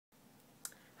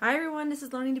Hi everyone, this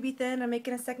is Learning to Be Thin. I'm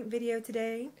making a second video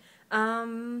today.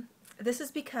 This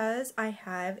is because I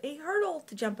have a hurdle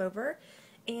to jump over,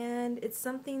 and it's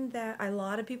something that a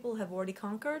lot of people have already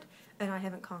conquered, and I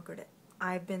haven't conquered it.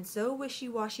 I've been so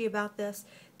wishy-washy about this,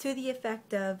 to the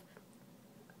effect of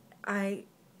I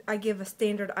give a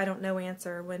standard I don't know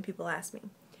answer when people ask me.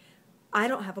 I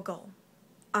don't have a goal.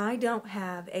 I don't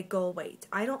have a goal weight.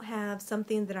 I don't have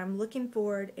something that I'm looking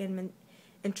forward and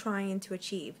trying to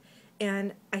achieve.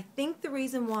 And I think the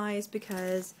reason why is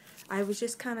because I was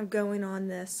just kind of going on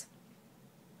this,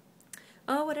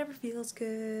 oh, whatever feels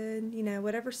good,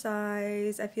 whatever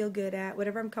size I feel good at,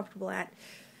 whatever I'm comfortable at.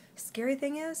 Scary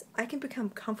thing is, I can become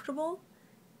comfortable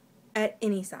at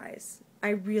any size. I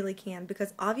really can,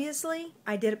 because obviously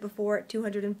I did it before at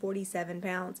 247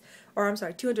 pounds, or I'm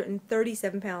sorry,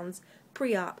 237 pounds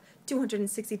pre-op,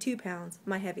 262 pounds,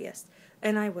 my heaviest,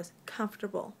 and I was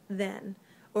comfortable then,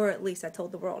 or at least I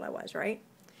told the world I was, right?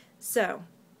 So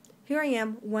here I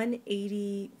am,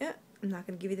 180, I'm not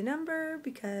going to give you the number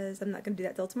because I'm not going to do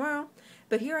that till tomorrow,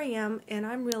 but here I am, and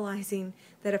I'm realizing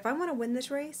that if I want to win this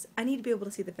race, I need to be able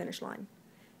to see the finish line,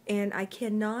 and I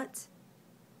cannot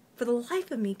for the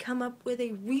life of me come up with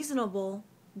a reasonable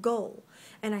goal.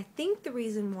 And I think the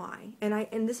reason why,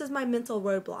 and this is my mental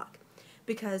roadblock,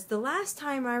 because the last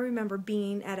time I remember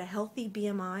being at a healthy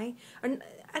BMI, or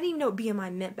I didn't even know what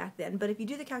BMI meant back then, but if you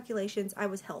do the calculations, I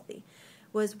was healthy,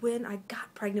 was when I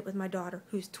got pregnant with my daughter,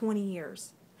 who's 20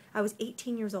 years. I was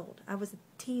 18 years old. I was a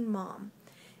teen mom.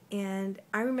 And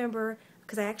I remember,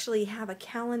 because I actually have a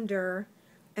calendar,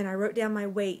 and I wrote down my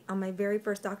weight on my very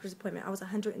first doctor's appointment. I was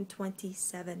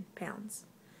 127 pounds.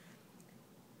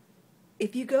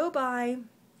 If you go by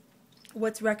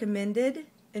what's recommended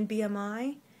in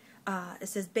BMI, it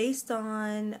says based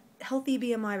on healthy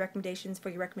BMI recommendations for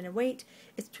your recommended weight,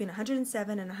 it's between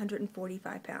 107 and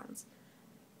 145 pounds.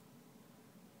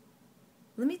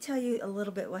 Let me tell you a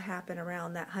little bit what happened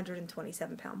around that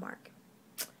 127 pound mark.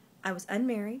 I was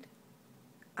unmarried.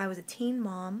 I was a teen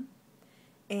mom.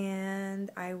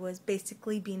 And I was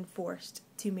basically being forced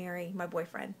to marry my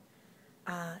boyfriend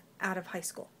out of high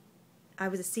school. I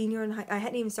was a senior in I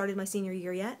hadn't even started my senior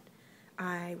year yet.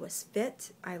 I was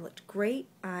fit. I looked great.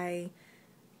 I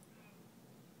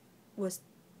was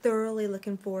thoroughly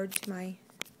looking forward to my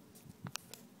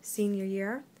senior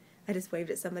year. I just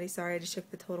waved at somebody. Sorry, I just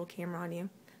shook the total camera on you.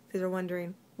 Because they're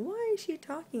wondering, why is she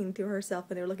talking to herself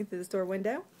when they were looking through the store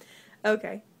window?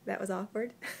 Okay, that was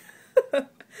awkward.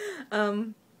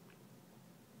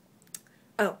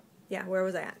 Oh, yeah, where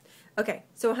was I at? Okay,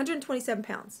 so 127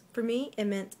 pounds. For me, it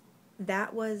meant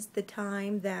that was the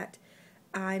time that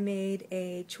I made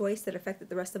a choice that affected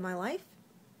the rest of my life.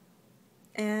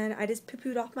 And I just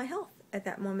poo-pooed off my health. At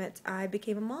that moment, I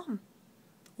became a mom.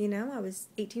 I was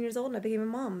 18 years old and I became a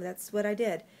mom. That's what I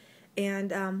did.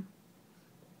 And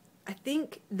I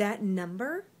think that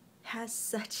number has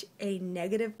such a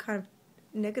negative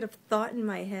thought in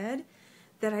my head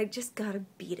that I just gotta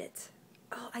beat it.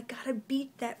 Oh, I gotta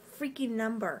beat that freaking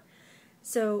number.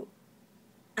 So,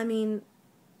 I mean,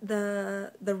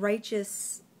 the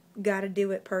righteous gotta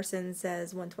do it person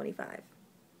says 125.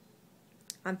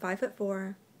 I'm 5'4",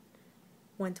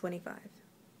 125.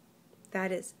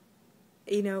 That is,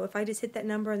 if I just hit that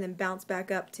number and then bounce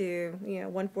back up to,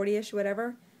 140-ish,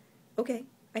 whatever, okay,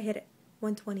 I hit it.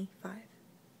 125.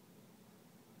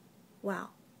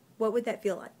 Wow. What would that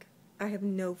feel like? I have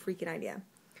no freaking idea.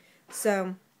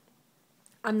 So,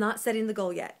 I'm not setting the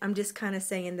goal yet. I'm just kind of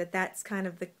saying that that's kind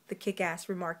of the kick-ass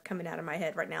remark coming out of my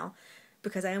head right now,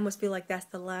 because I almost feel like that's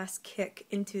the last kick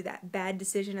into that bad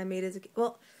decision I made as a kid.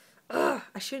 Well,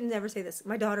 I shouldn't never say this.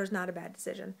 My daughter's not a bad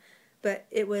decision, but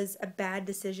it was a bad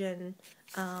decision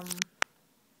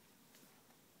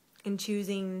in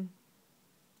choosing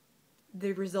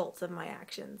the results of my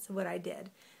actions, what I did.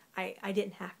 I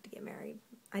didn't have to get married.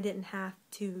 I didn't have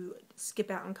to skip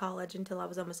out in college until I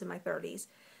was almost in my 30s.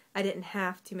 I didn't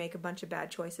have to make a bunch of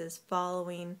bad choices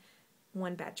following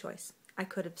one bad choice. I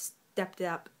could have stepped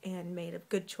up and made a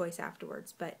good choice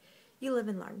afterwards, but you live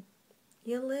and learn.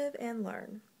 You live and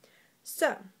learn.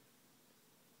 So,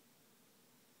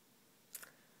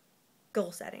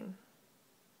 goal setting.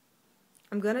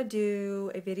 I'm going to do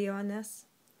a video on this,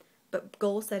 but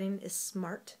goal setting is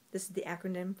SMART. This is the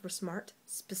acronym for SMART.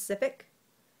 Specific,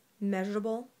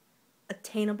 measurable,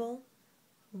 attainable,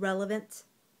 relevant,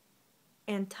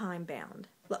 and time-bound.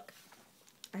 Look,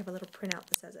 I have a little printout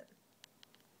that says it.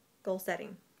 Goal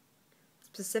setting.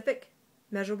 Specific,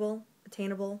 measurable,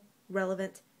 attainable,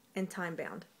 relevant, and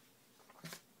time-bound.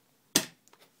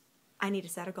 I need to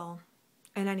set a goal,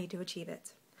 and I need to achieve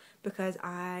it. Because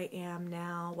I am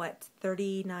now,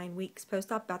 39 weeks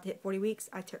post-op, about to hit 40 weeks.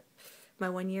 My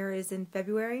 1 year is in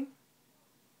February.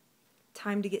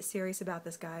 Time to get serious about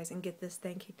this, guys, and get this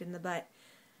thing kicked in the butt.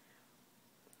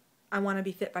 I want to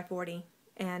be fit by 40,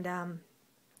 and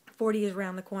 40 is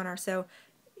around the corner. So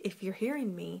if you're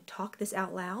hearing me talk this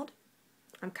out loud,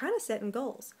 I'm kind of setting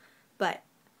goals. But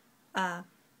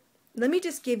let me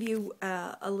just give you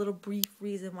a little brief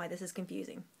reason why this is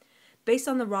confusing. Based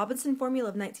on the Robinson formula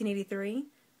of 1983,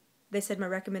 they said my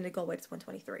recommended goal weight is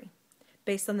 123.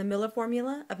 Based on the Miller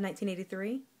formula of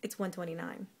 1983, it's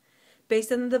 129.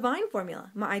 Based on the Divine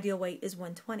formula, my ideal weight is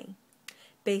 120.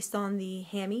 Based on the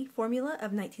Hammy formula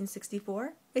of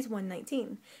 1964, it's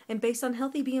 119. And based on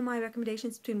healthy BMI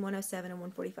recommendations, between 107 and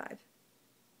 145.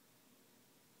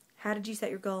 How did you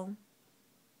set your goal?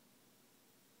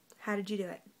 How did you do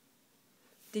it?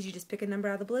 Did you just pick a number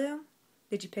out of the blue?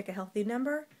 Did you pick a healthy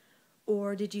number?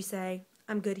 Or did you say,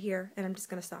 I'm good here and I'm just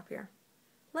going to stop here?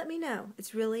 Let me know.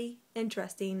 It's really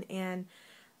interesting, and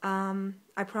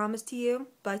I promise to you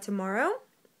by tomorrow,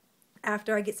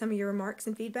 after I get some of your remarks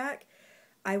and feedback,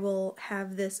 I will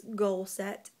have this goal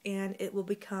set, and it will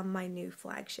become my new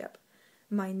flagship,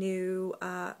 my new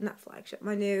not flagship,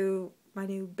 my new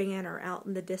banner out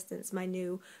in the distance, my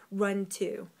new run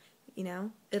to. You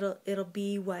know, it'll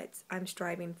be what I'm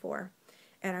striving for,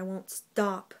 and I won't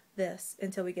stop this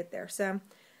until we get there. So,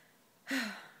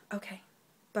 okay,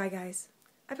 bye guys.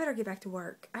 I better get back to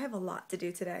work. I have a lot to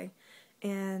do today,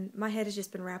 and my head has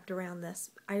just been wrapped around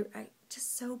this. I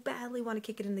just so badly want to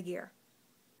kick it into gear.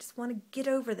 Just want to get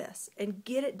over this and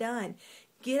get it done.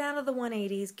 Get out of the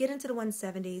 180s, get into the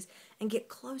 170s, and get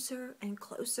closer and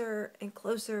closer and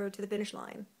closer to the finish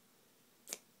line.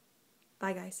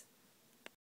 Bye, guys.